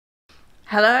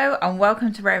Hello and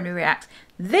welcome to Romany Reacts.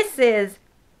 This is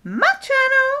my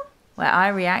channel where I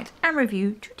react and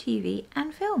review to TV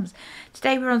and films.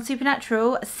 Today we're on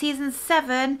Supernatural Season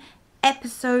 7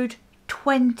 Episode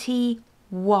 21.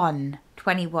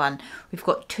 We've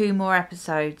got two more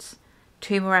episodes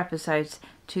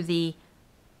to the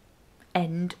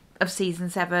end of Season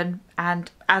 7,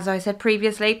 and as I said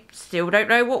previously, still don't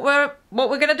know what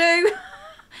we're gonna do.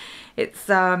 It's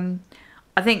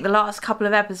I think the last couple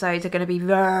of episodes are going to be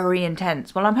very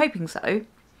intense. Well, I'm hoping so.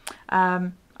 I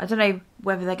don't know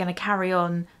whether they're going to carry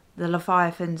on the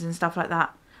Leviathans and stuff like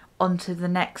that onto the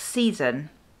next season.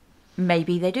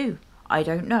 Maybe they do. I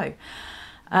don't know.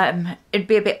 It'd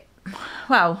be a bit...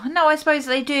 Well, no, I suppose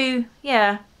they do.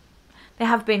 Yeah. They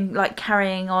have been, like,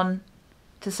 carrying on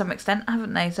to some extent,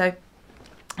 haven't they? So,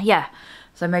 yeah.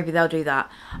 So maybe they'll do that.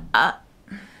 Oh,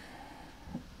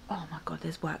 my God,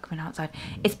 there's workmen outside.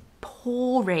 It's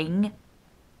pouring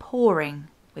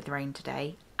with rain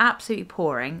today. Absolutely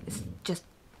pouring. It's just,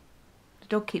 the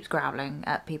dog keeps growling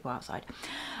at people outside.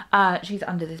 She's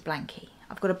under this blankie.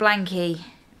 I've got a blankie.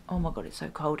 Oh my God, it's so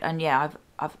cold. And yeah,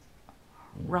 I've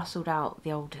rustled out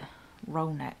the old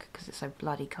roll neck because it's so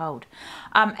bloody cold.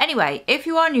 Anyway, if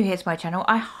you are new here to my channel,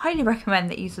 I highly recommend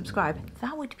that you subscribe.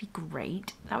 That would be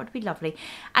great. That would be lovely.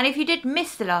 And if you did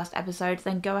miss the last episode,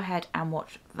 then go ahead and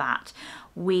watch that.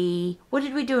 What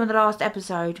did we do in the last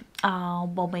episode? Oh,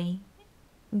 Bobby.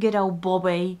 Good old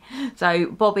Bobby. So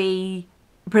Bobby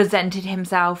presented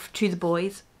himself to the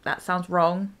boys. That sounds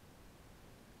wrong.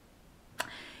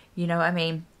 You know what I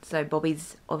mean? So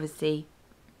Bobby's obviously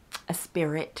a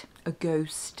spirit, a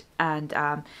ghost, and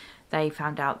they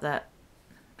found out that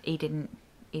he didn't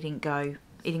go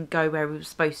where he was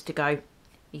supposed to go.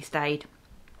 He stayed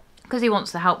because he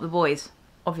wants to help the boys,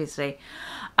 obviously.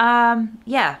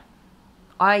 Yeah,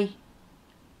 I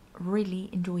really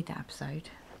enjoyed that episode.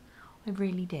 I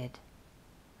really did.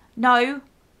 No,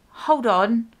 hold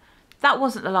on, that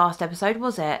wasn't the last episode,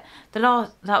 was it?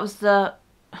 That was the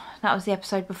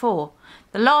episode before.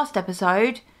 The last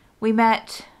episode we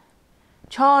met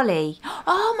Charlie.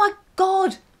 Oh my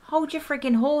God, hold your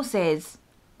friggin' horses.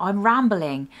 I'm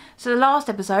rambling. So the last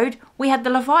episode we had the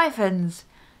Leviathans,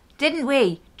 didn't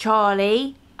we?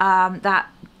 Charlie, that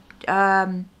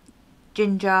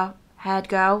ginger haired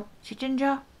girl. Is she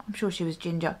ginger? I'm sure she was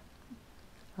ginger.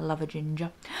 I love a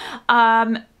ginger.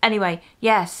 Anyway,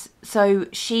 yes, so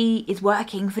she is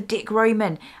working for Dick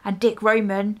Roman, and Dick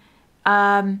Roman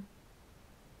got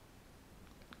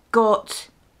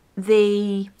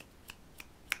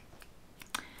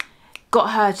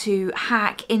her to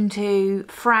hack into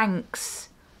Frank's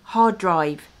hard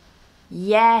drive.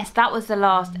 Yes, that was the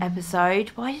last episode.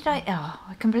 Why did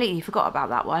I completely forgot about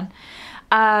that one.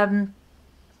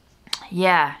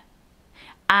 Yeah.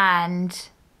 And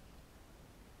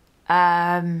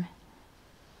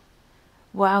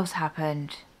what else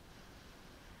happened?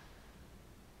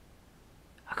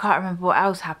 I can't remember what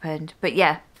else happened, but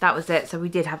yeah, that was it. So we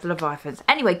did have the Leviathans.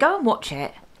 Anyway, go and watch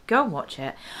it. Go and watch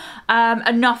it.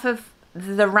 Enough of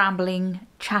the rambling,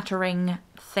 chattering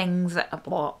things that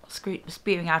are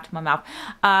spewing out of my mouth.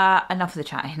 Enough of the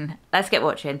chatting. Let's get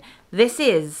watching. This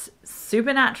is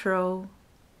Supernatural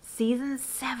Season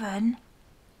 7,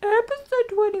 Episode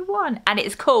 21. And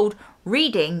it's called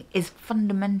Reading is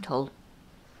Fundamental.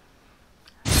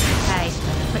 Okay,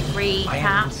 quick recap. I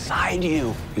am inside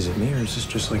you. Is it me or is this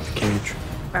just like the cage?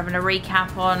 We're having a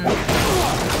recap on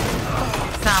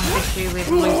Sam's issue with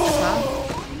Lucifer.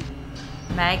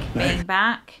 Meg being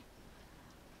back.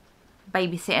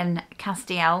 Babysitting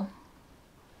Castiel.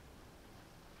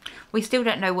 We still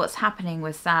don't know what's happening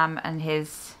with Sam and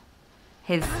his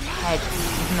head,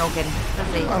 his noggin,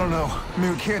 does he? I don't know. I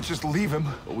mean, we can't just leave him.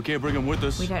 But we can't bring him with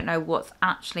us. We don't know what's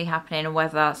actually happening or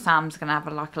whether Sam's going to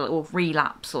have like a little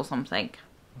relapse or something.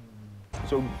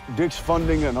 So Dick's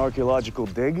funding an archaeological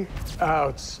dig?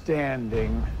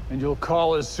 Outstanding. And you'll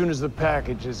call as soon as the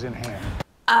package is in hand.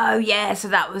 Oh yeah, so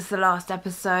that was the last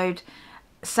episode.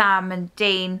 Sam and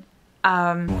Dean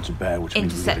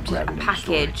intercepted a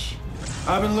package.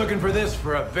 I've been looking for this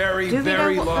for a very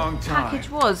long time. Package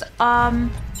was? I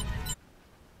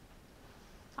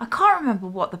can't remember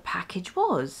what the package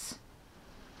was.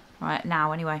 Right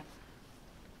now, anyway.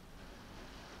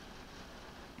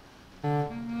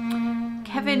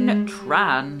 Kevin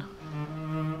Tran.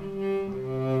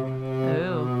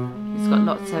 Oh, he's got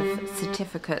lots of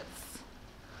certificates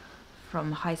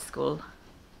from high school.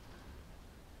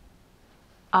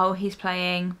 Oh, he's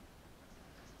playing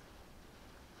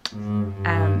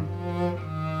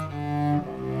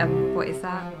what is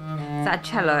that? Is that a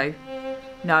cello?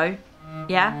 No?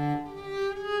 Yeah?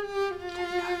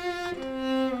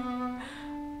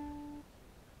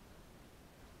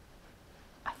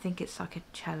 think it's like a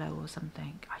cello or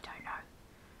something. I don't know.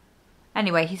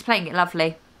 Anyway, he's playing it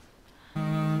lovely.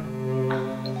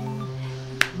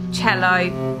 Cello.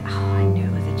 Oh, I knew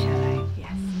it was a cello.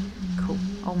 Yes. Cool.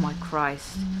 Oh my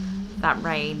Christ. That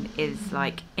rain is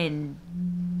like in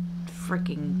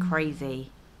freaking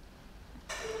crazy.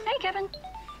 Hey, Kevin.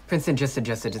 Princeton just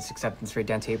adjusted its acceptance rate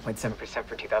down to 8.7%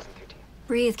 for 2013.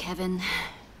 Breathe, Kevin.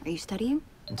 Are you studying?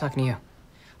 I'm talking to you.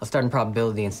 I'll start in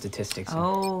probability and statistics in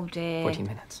Oh dear. 14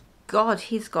 minutes. God,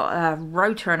 he's got a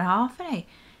rotor and a half, hasn't he?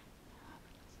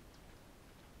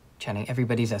 Channing,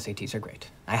 everybody's SATs are great.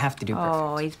 I have to do perfect.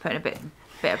 Oh, he's putting a bit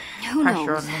of Who pressure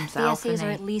knows? on The himself, essays isn't are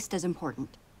he? at least as important.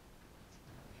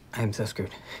 I am so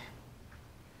screwed.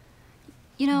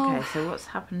 You know, Okay, so what's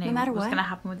happening? no matter What's what- going to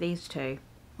happen with these two?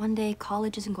 one day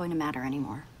college isn't going to matter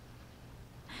anymore.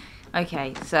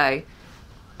 Okay, so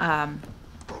Sam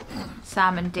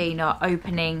and Dean are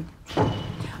opening.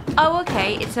 Oh,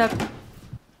 okay, it's a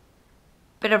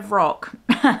bit of rock.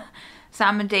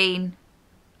 Sam and Dean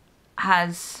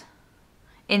has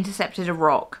intercepted a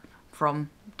rock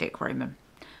from Dick Roman,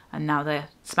 and now they're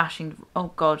smashing.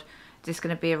 Oh God, is this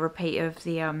going to be a repeat of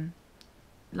the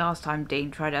last time Dean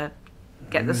tried to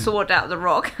get the sword out of the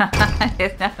rock?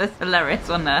 That was hilarious,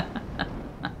 wasn't it?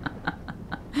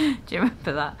 Do you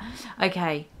remember that?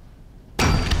 Okay.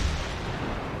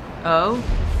 Oh.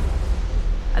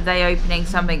 Are they opening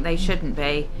something they shouldn't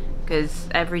be? Because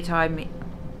every time...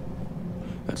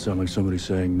 That sounds like somebody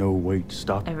saying, no, wait,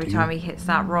 stop. Every Dean." time he hits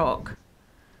that rock,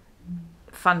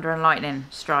 thunder and lightning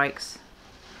strikes.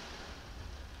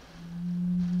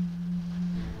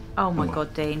 Oh my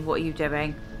God, Dean, what are you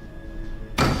doing?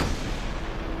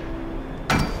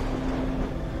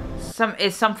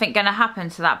 Is something going to happen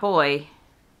to that boy?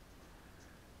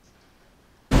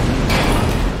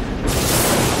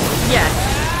 Yes.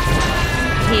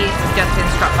 He's just been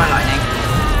struck by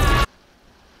lightning.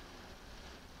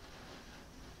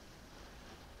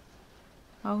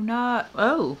 Oh no.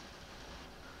 Oh.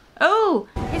 Oh!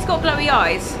 He's got glowy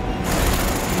eyes.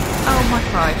 Oh my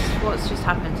Christ. What's just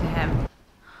happened to him?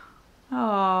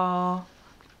 Oh.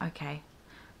 Okay.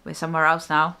 We're somewhere else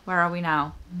now. Where are we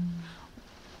now?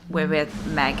 We're with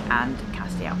Meg and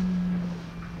Castiel.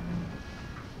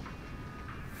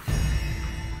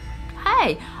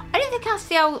 Hey! I didn't think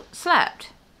Castiel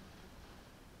slept.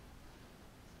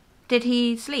 Did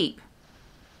he sleep?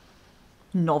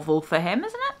 Novel for him,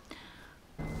 isn't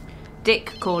it?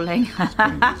 Dick calling.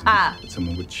 That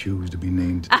someone would choose to be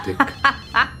named Dick.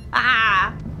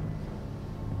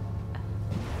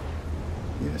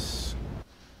 Yes.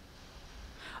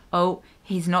 Oh,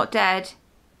 he's not dead.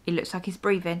 He looks like he's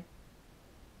breathing.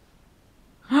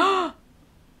 Kevin,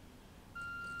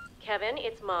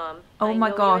 it's Mom. Oh my I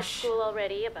know gosh. You're at school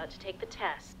already, about to take the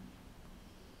test.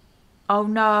 Oh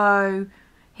no.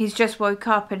 He's just woke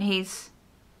up and he's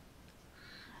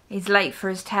late for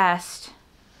his test.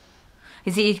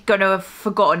 Is he going to have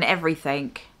forgotten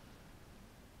everything?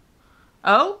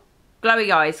 Oh?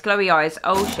 Glowy eyes, glowy eyes.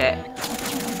 Oh shit.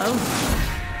 Oh.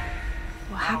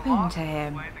 What happened to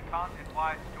him? The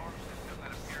continent-wide storm system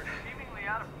that appeared seemingly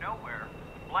out of nowhere,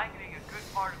 blanketing a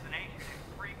good part of the nation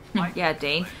in freak lightning. Yeah,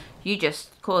 Dean. You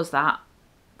just caused that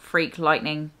freak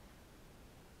lightning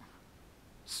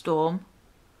storm.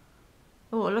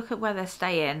 Oh, look at where they're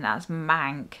staying. That's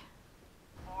Mank.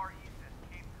 Far east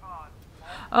at Cape Cod.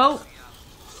 Oh.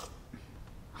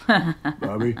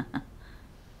 Bobby?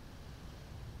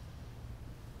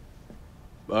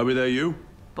 Bobby, that you?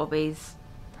 Bobby's.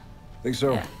 Think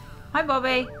so. Yeah. Hi,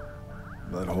 Bobby.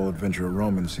 That whole adventure of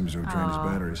Roman seems to have drained his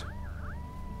batteries.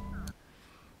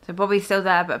 So Bobby's still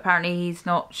there, but apparently he's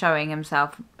not showing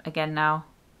himself again now.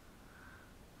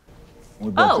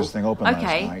 We broke Oh, this thing open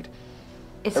okay. last night.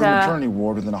 It's Every a maternity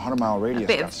ward within a 100-mile radius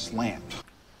bit got of- slammed.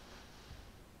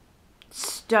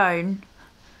 stone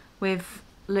with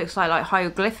looks like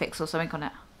hieroglyphics or something on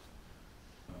it.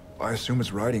 I assume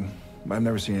it's writing. I've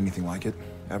never seen anything like it,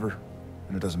 ever.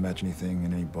 And it doesn't match anything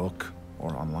in any book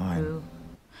or online. Ooh.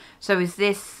 So is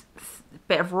this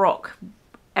bit of rock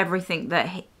everything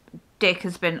that Dick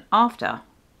has been after?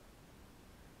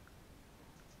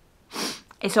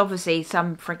 It's obviously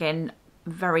some friggin'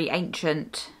 very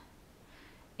ancient,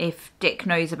 if Dick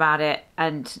knows about it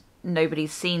and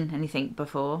nobody's seen anything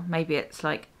before, maybe it's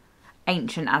like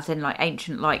ancient as in like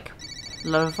ancient like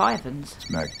Leviathans. It's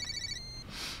Meg.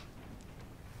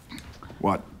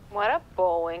 What? What up,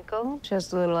 Bullwinkle?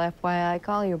 Just a little FYI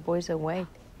call, your boy's awake.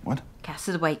 What? Cass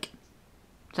is awake.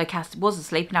 So Cass was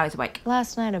asleep, now he's awake.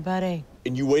 Last night about 8.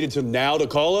 And you waited till now to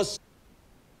call us?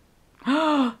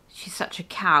 She's such a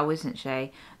cow, isn't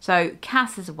she? So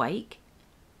Cass is awake,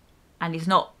 and he's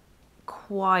not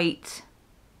quite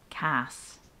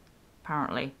Cass.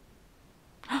 apparently.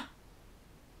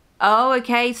 Oh,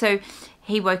 okay, so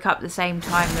he woke up the same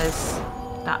time as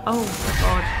that. Oh,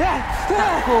 God.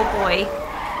 That poor boy.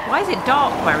 Why is it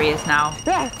dark where he is now?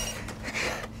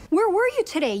 Where were you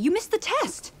today? You missed the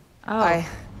test. Oh,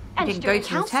 I didn't go to the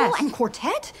council test. and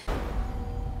quartet?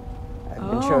 I've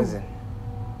been chosen.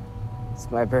 It's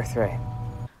my birthright.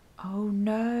 Oh,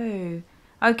 no.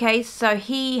 Okay, so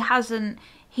he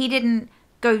didn't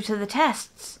go to the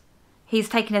tests. He's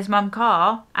taken his mum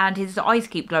car and his eyes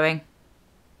keep glowing.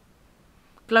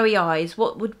 Glowy eyes.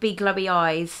 What would be glowy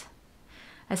eyes?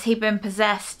 Has he been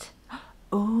possessed?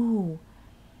 Oh.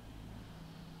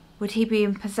 Would he be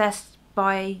possessed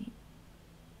by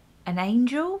an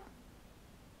angel?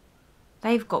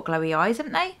 They've got glowy eyes,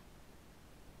 haven't they?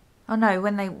 Oh no,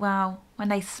 when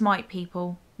they smite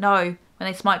people. No,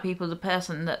 when they smite people, the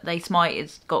person that they smite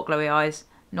has got glowy eyes,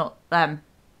 not them.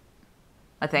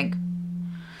 I think.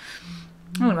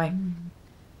 Anyway.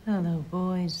 Hello,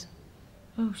 boys.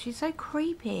 Oh, she's so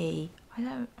creepy. I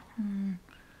don't...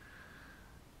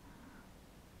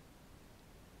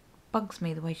 Bugs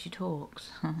me the way she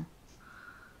talks.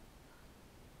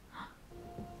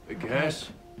 Hey, Cass.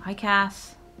 Hi,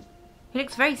 Cass. He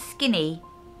looks very skinny.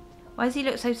 Why does he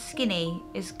look so skinny?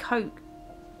 His coat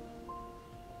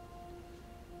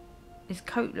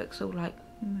looks all like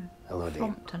Hello, Dean.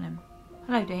 flomped on him.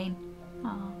 Hello, Dean.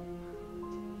 Oh.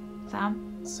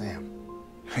 Sam? Sam.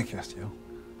 Hey, Castiel.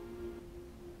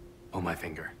 Oh, my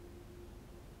finger.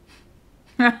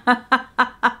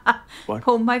 What?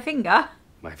 Pull my finger?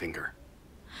 My finger.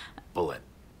 Bullet.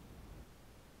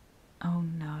 Oh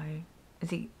no. Is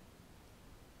he...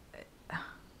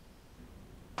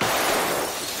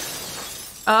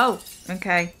 Oh,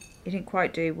 okay. He didn't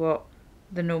quite do what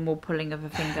the normal pulling of a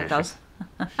finger does.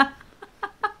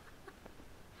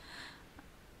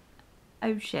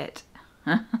 Oh shit.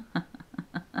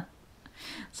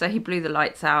 So he blew the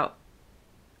lights out.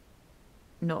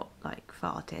 Not like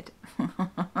farted.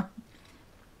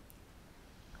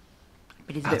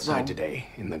 But he's a bit Outside wrong. today,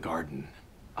 in the garden,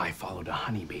 I followed a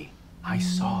honeybee. I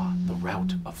saw the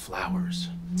route of flowers.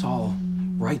 It's all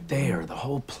right there, the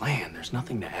whole plan. There's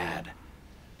nothing to add.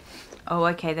 Oh,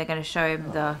 okay, they're going to show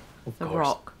him the course.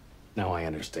 rock. Now I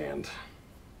understand.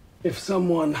 If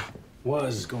someone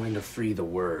was going to free the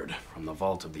word from the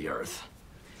vault of the earth,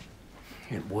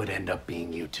 it would end up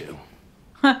being you two.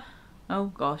 Oh,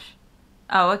 gosh.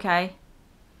 Oh, okay.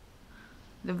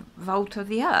 The vault of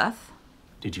the earth?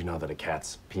 Did you know that a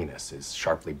cat's penis is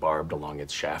sharply barbed along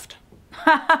its shaft?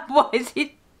 Why is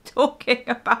he talking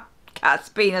about cats'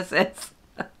 penises?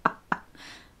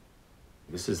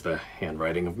 This is the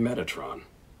handwriting of Metatron.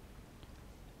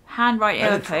 Handwriting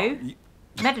of who?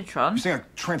 Metatron? You saying a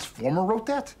Transformer wrote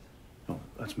that? Oh,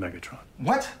 that's Megatron.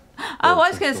 What? Oh, I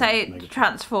was going to say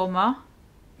Transformer.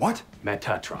 What?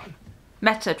 Metatron.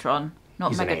 Metatron, not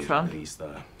He's an angel. Megatron. He's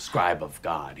the scribe of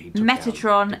God. He took Metatron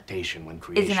down dictation when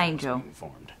creation is an angel. was being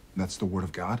formed. That's the word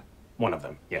of God? One of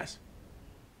them, yes.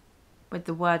 With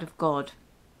the word of God.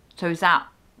 So is that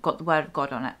got the word of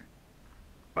God on it?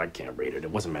 I can't read it.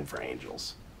 It wasn't meant for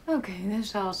angels. Okay,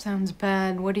 this all sounds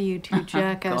bad. What are you two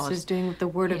jackasses doing with the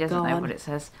word He of doesn't God? know what it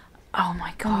says. Oh my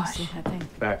Let me gosh. see that thing.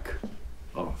 Back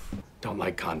off. Don't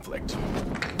like conflict.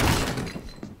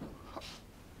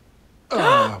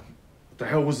 What the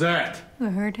hell was that? You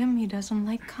heard him? He doesn't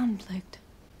like conflict.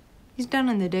 He's down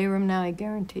in the day room now, I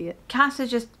guarantee it. Cass has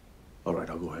just All right,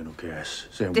 I'll go ahead, okay?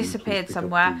 Sam, will you please disappeared pick up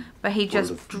somewhere, the but he word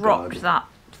just of dropped God?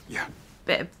 that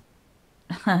bit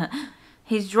of...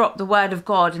 He's dropped the word of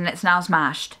God and it's now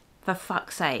smashed. For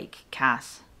fuck's sake,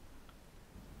 Cass.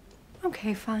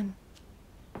 Okay, fine.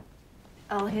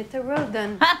 I'll hit the road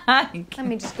then. Let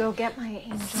me just go get my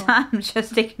angel. Sam's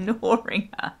just ignoring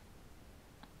her.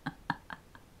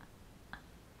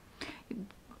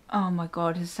 Oh my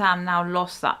god, has Sam now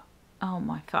lost that? Oh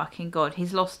my fucking god,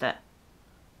 he's lost it.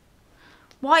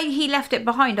 Why he left it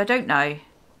behind, I don't know.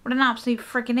 What an absolute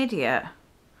freaking idiot.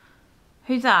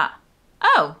 Who's that?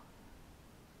 Oh.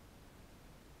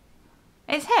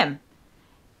 It's him.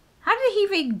 How did he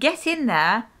even get in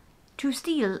there to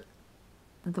steal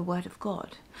the word of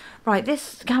God? Right,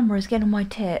 this camera is getting on my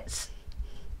tits.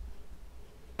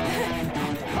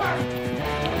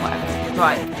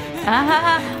 Right.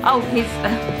 Oh, he's...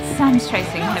 Sam's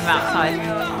chasing him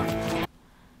outside.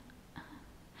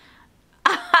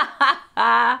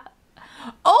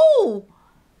 Oh!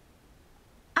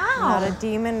 Ow! Not a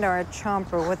demon or a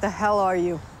chomper. What the hell are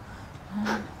you?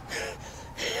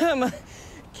 I'm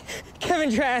Kevin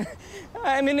Tran.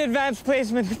 I'm in advanced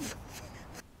placement.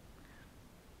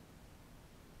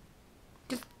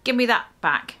 Just give me that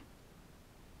back.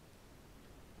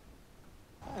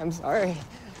 I'm sorry.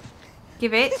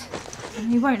 Give it.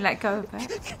 And you won't let go of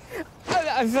it.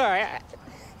 I'm sorry.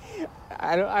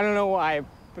 I don't know why,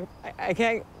 but I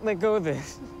can't let go of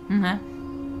this.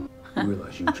 Mm-hmm. You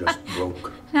realize you just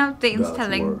broke. Now Dean's God's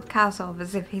telling word. Cass off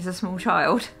as if he's a small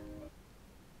child.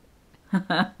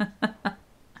 I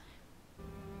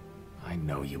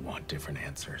know you want different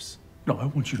answers. No, I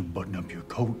want you to button up your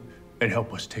coat and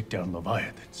help us take down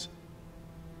Leviathans.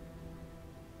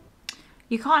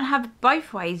 You can't have it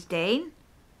both ways, Dean.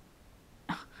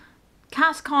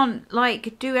 Cass can't,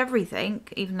 like, do everything,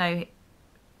 even though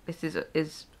this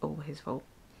is all his fault.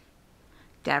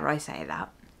 Dare I say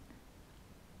that?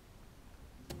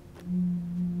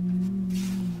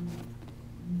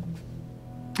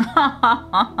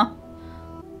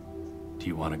 Do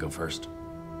you want to go first?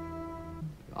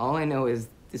 All I know is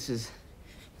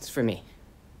it's for me.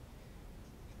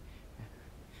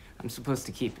 I'm supposed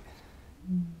to keep it.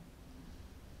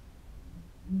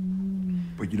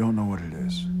 But you don't know what it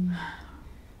is.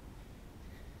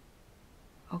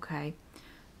 Okay,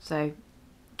 so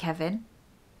Kevin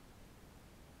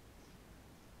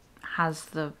has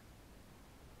the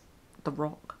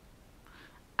rock,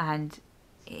 and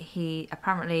he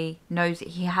apparently knows that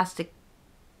he has to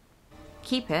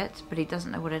keep it, but he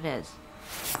doesn't know what it is.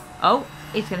 Oh,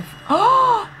 he's gonna.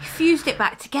 Oh, he fused it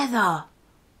back together.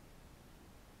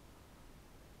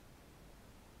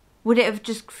 Would it have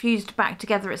just fused back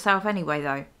together itself anyway,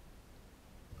 though?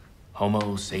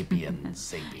 Homo sapiens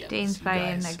sapiens. Dean's you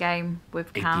playing guys a game with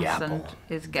ate the Cass apple. and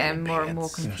is getting more and more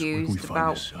Yes, we confused find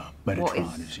about this, what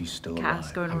Metatron, is he still Cass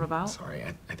alive? going on about. Sorry,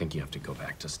 I think you have to go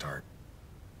back to start.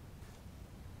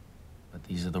 But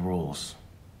these are the rules.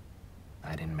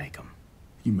 I didn't make them.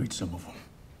 You made some of them.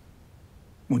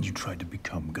 When you tried to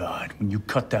become God, when you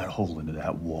cut that hole into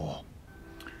that wall.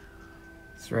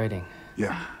 It's writing.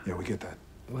 Yeah, we get that.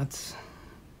 What's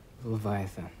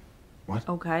Leviathan? What?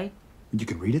 Okay. You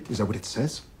can read it? Is that what it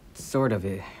says? Sort of.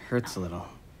 It hurts a little.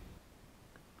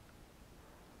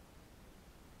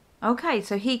 Okay,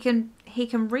 so he can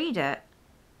read it.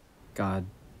 God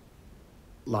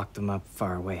locked them up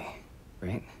far away,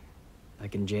 right?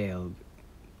 Like in jail.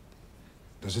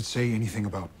 Does it say anything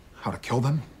about how to kill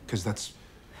them? Because that's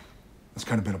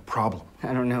kind of been a problem.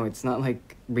 I don't know. It's not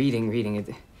like reading it.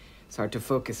 It's hard to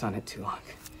focus on it too long.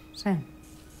 Sam,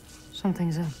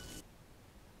 something's up.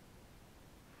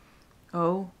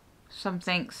 Oh,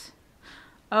 something's.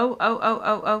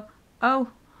 Oh.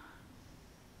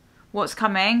 What's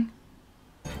coming?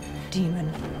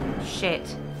 Demon.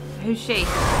 Shit. Who's she?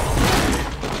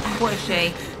 What is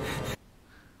she?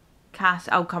 Cass.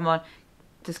 Oh, come on.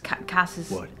 Does Cass is...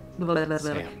 What?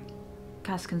 Sam,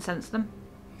 Cass can sense them.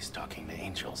 he's talking to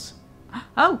angels.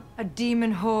 Oh! A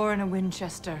demon whore and a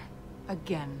Winchester.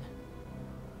 Again.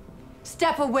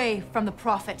 Step away from the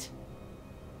prophet.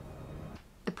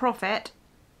 The prophet.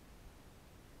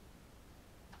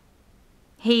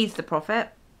 He's the prophet.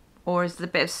 Or is the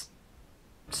bit of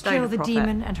stone Kill the the prophet?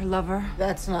 demon and her lover.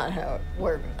 That's not how it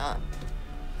works, not.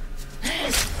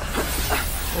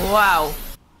 Wow.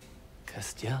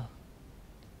 Castiel.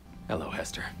 Hello,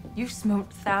 Hester. You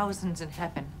smote thousands in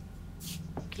heaven.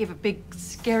 Gave a big,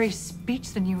 scary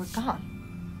speech, then you were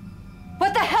gone.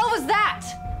 What the hell was that?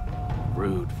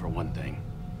 Rude, for one thing.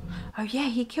 Oh yeah,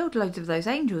 he killed loads of those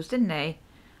angels, didn't he?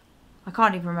 I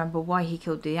can't even remember why he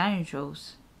killed the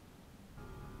angels.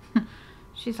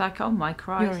 She's like, oh my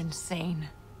Christ. You're insane.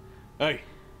 Hey,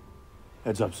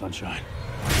 heads up, sunshine.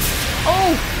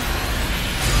 Oh!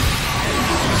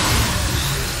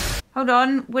 Hold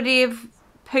on, would he have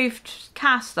poofed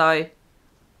Cass though?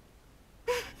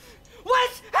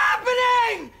 What's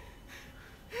happening?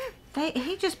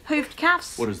 He just poofed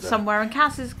Cass What is that? somewhere, and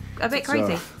Cass is a bit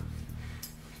crazy.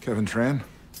 Kevin Tran.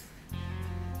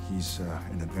 He's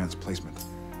in advanced placement.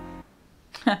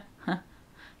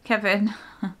 Kevin.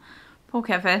 Poor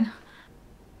Kevin.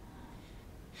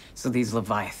 So these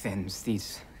Leviathans,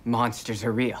 these monsters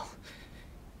are real.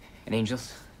 And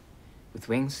angels? With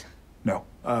wings? No.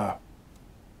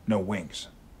 No wings.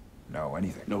 No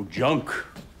anything. No junk.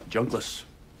 Junkless.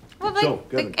 Well, So,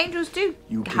 the Kevin, angels do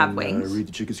You have can wings. read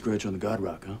the chicken scratch on the God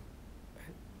Rock, huh?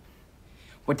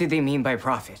 What did they mean by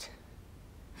prophet?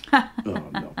 Oh,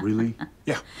 no, really?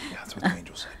 Yeah, that's what the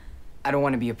angel said. I don't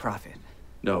want to be a prophet.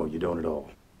 No, you don't at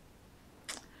all.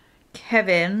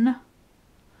 Kevin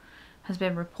has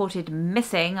been reported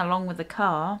missing along with the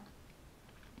car.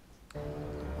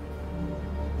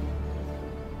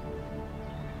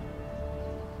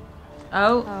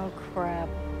 Oh, Oh, crap.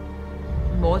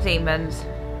 more demons.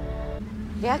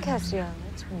 Yeah, Castiel,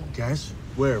 that's me. Cass?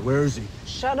 Where is he?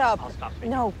 Shut up.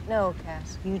 No,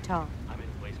 Cass. You talk. I'm in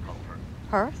a place called Perth.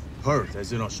 Perth? Perth,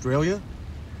 as in Australia?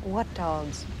 What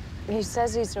dogs? He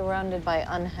says he's surrounded by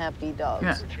unhappy dogs.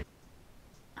 Yeah.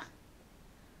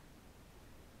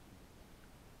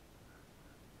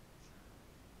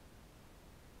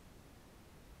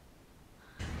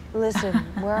 Listen,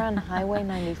 we're on Highway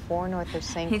 94 north of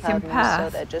St. He's Cloud, in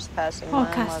Minnesota, Perth. just passing Oh, mile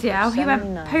marker Castiel, he went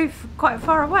 79. poof quite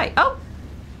far away. Oh!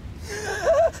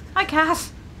 Hi,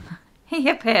 Cass. He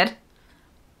appeared.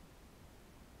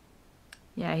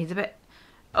 Yeah, he's a bit...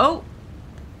 Oh!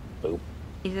 Boop.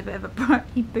 He's a bit of a...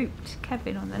 He booped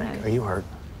Kevin on the nose. Are you hurt?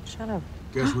 Shut up.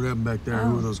 Guess what happened back there?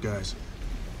 Who are those guys?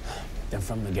 They're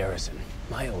from the garrison.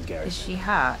 My old garrison. Is she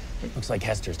hurt? Looks like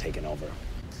Hester's taken over.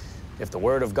 If the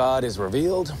word of God is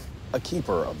revealed, a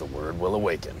keeper of the word will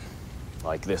awaken.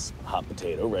 Like this hot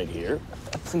potato right here.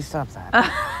 Please stop that.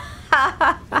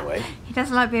 Anyway, He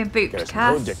doesn't like being booped, garrison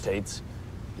Cass. code dictates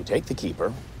you take the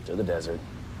keeper to the desert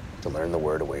to learn the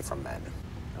word away from men.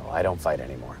 No, I don't fight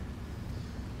anymore.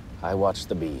 I watch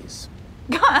the bees.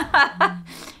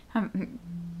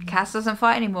 Cass doesn't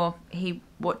fight anymore. He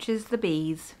watches the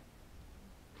bees.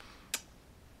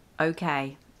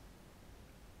 Okay.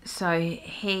 So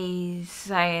he's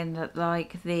saying that,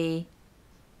 like, the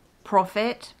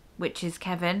prophet, which is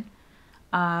Kevin,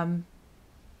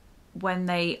 when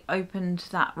they opened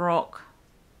that rock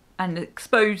and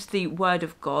exposed the word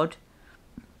of God.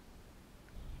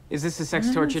 Is this a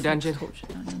sex torture dungeon?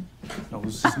 No,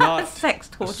 this is not Sex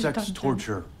a torture sex dungeon.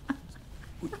 torture.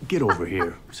 Get over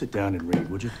here. Sit down and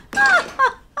read, would you?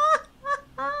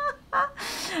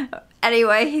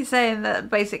 Anyway, he's saying that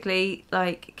basically,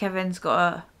 like, Kevin's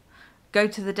got to go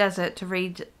to the desert to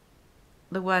read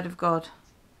the word of God.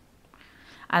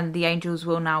 And the angels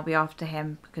will now be after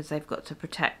him because they've got to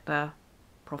protect the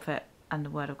prophet and the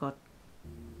word of God.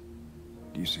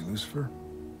 Do you see Lucifer?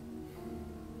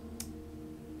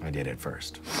 I did at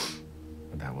first.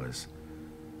 But that was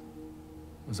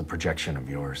a projection of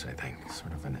yours, I think.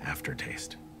 Sort of an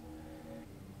aftertaste.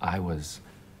 I was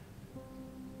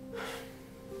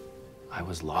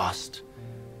lost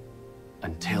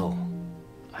until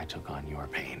I took on your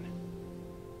pain.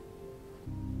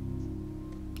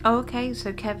 Oh, okay,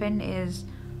 so Kevin is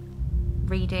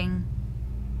reading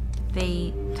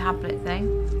the tablet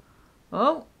thing.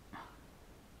 Oh.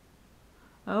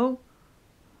 Oh.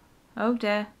 Oh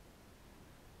dear.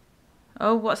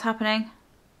 Oh, what's happening?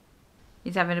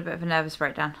 He's having a bit of a nervous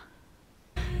breakdown.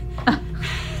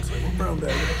 Brown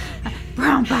bag.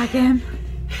 Brown bag him.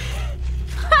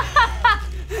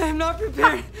 I'm not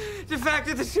prepared to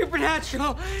factor the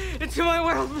supernatural into my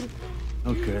world.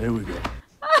 Okay, here we go.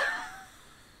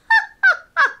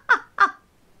 I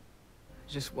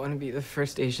just want to be the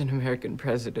first Asian American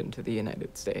president of the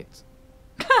United States.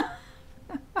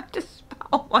 I just spat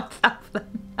on myself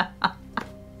then.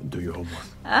 Do your homework.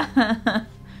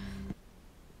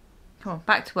 Come on,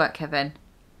 back to work, Kevin.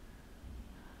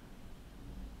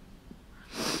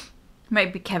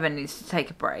 Maybe Kevin needs to take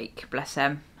a break, bless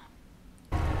him.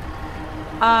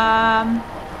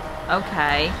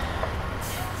 Okay.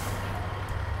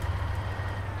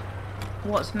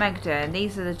 What's Meg doing?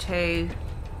 These are the two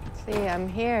See, I'm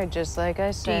here, just like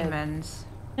I said. demons.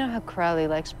 You know how Crowley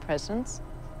likes presents?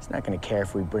 He's not gonna care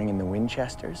if we bring in the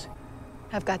Winchesters.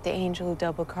 I've got the angel who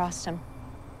double-crossed him.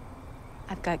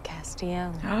 I've got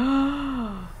Castiel.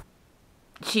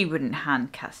 She wouldn't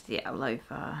hand Castiel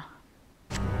over.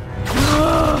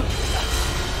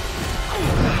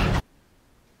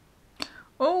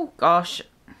 Oh, gosh.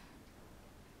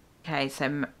 Okay,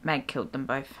 so Meg killed them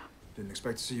both. Didn't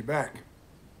expect to see you back.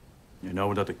 You know,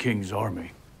 without the king's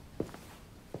army.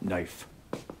 Knife.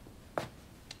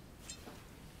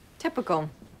 Typical.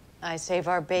 I save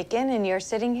our bacon, and you're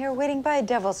sitting here waiting by a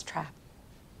devil's trap.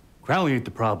 Crowley ain't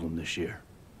the problem this year.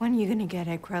 When are you gonna get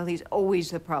it? Crowley's always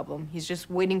the problem. He's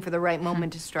just waiting for the right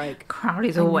moment to strike.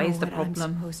 Crowley's I know always the what problem.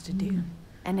 I'm supposed to do.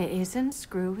 And it isn't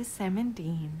screw with Sam and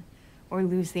Dean or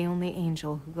lose the only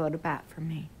angel who go to bat for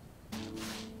me.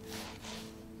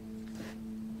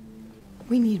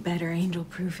 We need better angel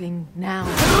proofing now.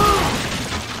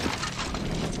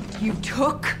 You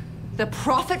took the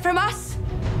prophet from us?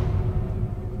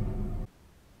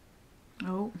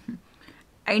 Oh.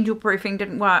 Angel proofing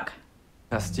didn't work.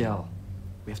 Castiel,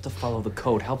 we have to follow the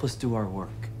code. Help us do our work.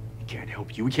 We can't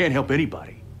help you. We can't help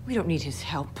anybody. We don't need his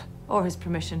help or his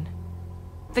permission.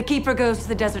 The Keeper goes to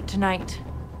the desert tonight.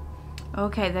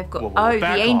 Okay, they've got... Whoa, whoa, oh, the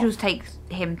back angels off. take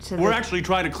him to We're the actually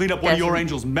trying to clean up one of your desert.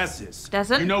 angel's messes.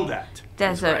 Desert? You know that.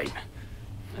 Desert. Right.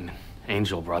 An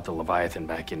angel brought the Leviathan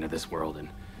back into this world, and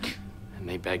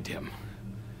they begged him.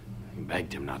 They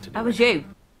begged him not to do That was it. you.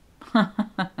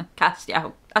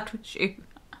 Castiel, that was you.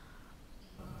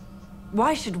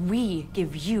 Why should we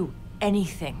give you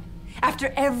anything?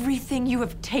 After everything you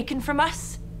have taken from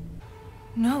us?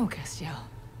 No, Castiel.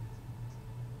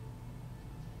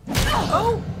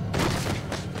 Oh!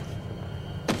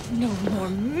 No more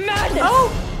madness!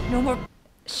 Oh! No more...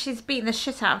 She's beating the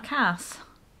shit out of Cass.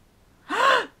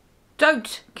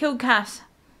 Don't kill Cass.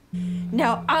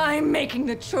 Now I'm making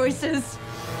the choices.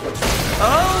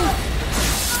 Oh!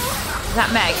 Is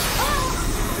that Meg?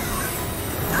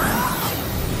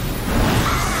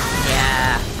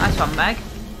 Yeah, nice one, Meg.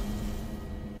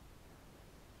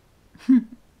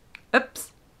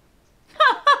 Oops.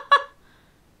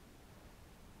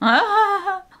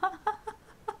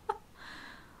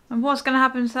 And what's going to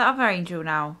happen to that other angel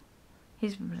now?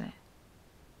 He's...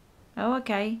 Oh,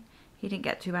 okay. He didn't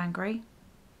get too angry.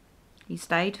 He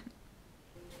stayed.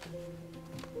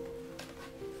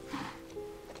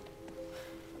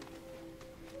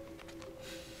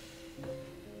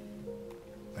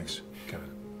 Thanks,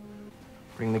 Kevin.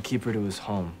 Bring the Keeper to his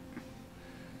home.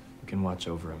 We can watch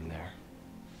over him there.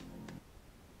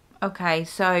 Okay,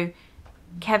 so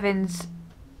Kevin's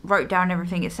wrote down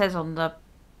everything it says on the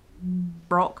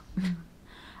rock.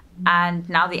 And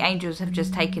now the angels have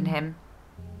just taken him.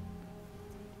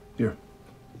 Here.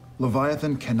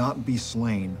 Leviathan cannot be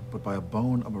slain, but by a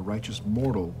bone of a righteous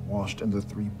mortal washed in the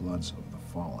 3 bloods of the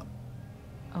fallen.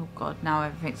 Oh god, now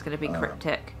everything's going to be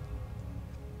cryptic.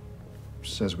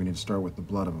 Says we need to start with the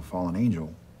blood of a fallen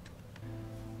angel.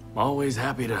 Always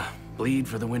happy to bleed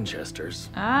for the Winchesters.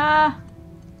 Ah.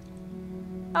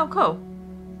 Oh, cool.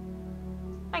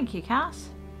 Thank you, Cass.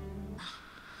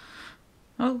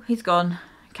 Oh, he's gone.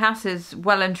 Cass is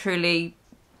well and truly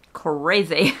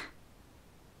crazy.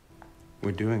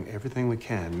 We're doing everything we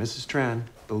can. Mrs. Tran,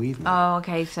 believe me. Oh,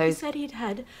 okay, so... He said he'd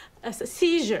had a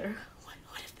seizure.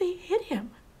 What if they hit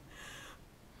him?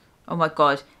 Oh my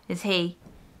god, is he...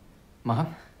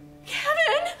 Mom?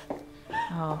 Kevin!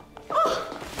 Oh.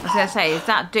 I was going to say, is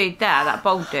that dude there, that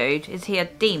bald dude, is he a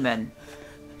demon?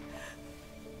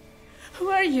 Who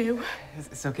are you?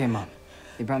 It's okay, Mom.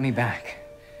 They brought me back.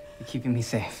 You're keeping me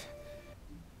safe.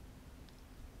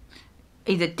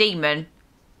 He's a demon.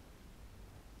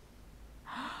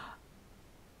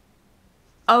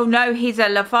 Oh no, he's a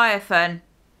Leviathan.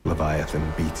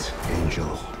 Leviathan beats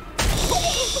Angel.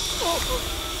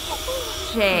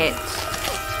 Shit.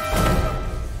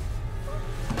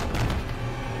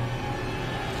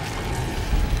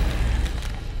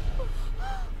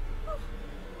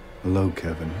 Hello,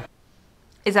 Kevin.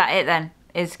 Is that it then?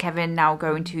 Is Kevin now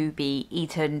going to be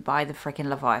eaten by the freaking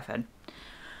Leviathan?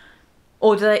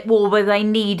 Or will they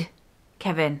need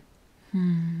Kevin?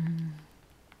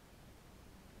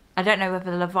 I don't know whether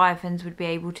the Leviathans would be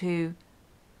able to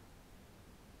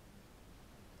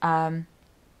like,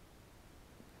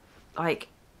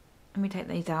 let me take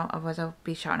these out, otherwise I'll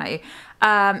be shouting at you.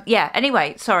 Yeah,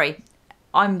 anyway, sorry.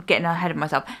 I'm getting ahead of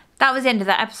myself. That was the end of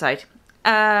that episode.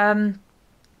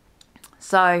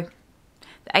 So,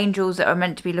 the angels that are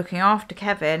meant to be looking after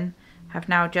Kevin have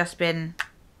now just been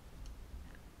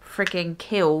freaking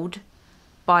killed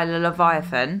by the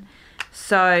Leviathan.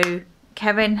 So,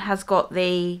 Kevin has got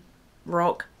the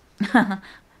rock.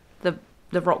 the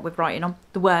rock with writing on.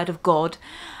 The word of God.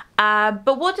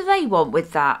 But what do they want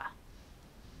with that?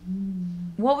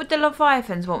 What would the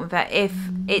Leviathans want with that if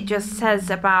it just says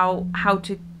about how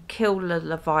to kill the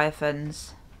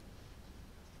Leviathans?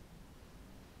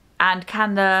 And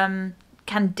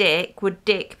would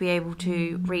Dick be able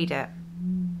to read it?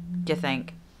 Do you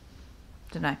think?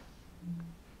 Don't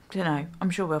know. I'm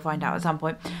sure we'll find out at some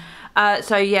point.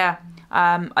 So yeah,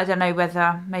 I don't know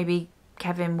whether maybe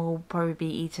Kevin will probably be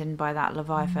eaten by that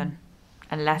Leviathan,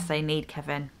 unless they need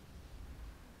Kevin,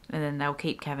 and then they'll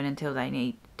keep Kevin until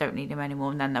they don't need him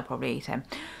anymore, and then they'll probably eat him.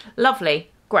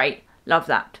 Lovely, great, love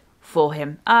that for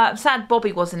him. Sad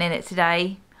Bobby wasn't in it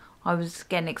today. I was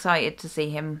getting excited to see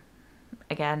him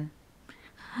again.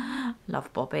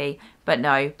 Love Bobby, but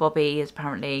no, Bobby is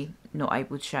apparently not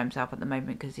able to show himself at the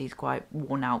moment because he's quite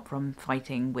worn out from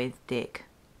fighting with Dick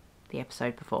the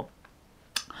episode before.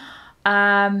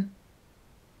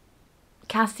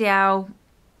 Castiel,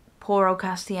 poor old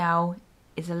Castiel,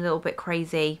 is a little bit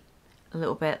crazy, a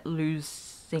little bit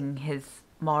losing his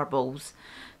marbles.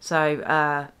 So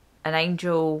an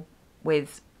angel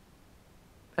with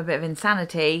a bit of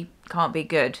insanity can't be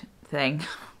good thing.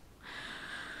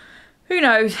 Who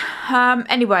knows?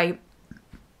 Anyway,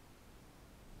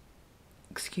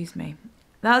 excuse me.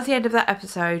 That was the end of that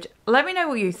episode. Let me know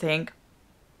what you think.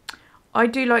 I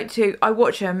do like to, I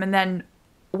watch them, and then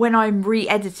when I'm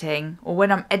re-editing or when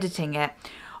I'm editing it,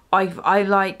 I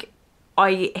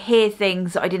hear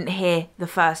things that I didn't hear the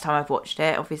first time I've watched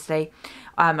it, obviously,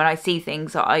 and I see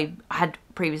things that I had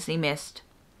previously missed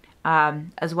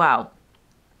as well.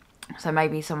 So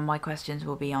maybe some of my questions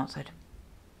will be answered.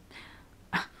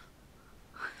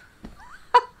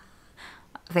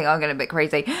 I think I'm getting a bit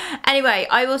crazy. Anyway,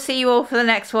 I will see you all for the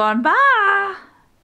next one. Bye!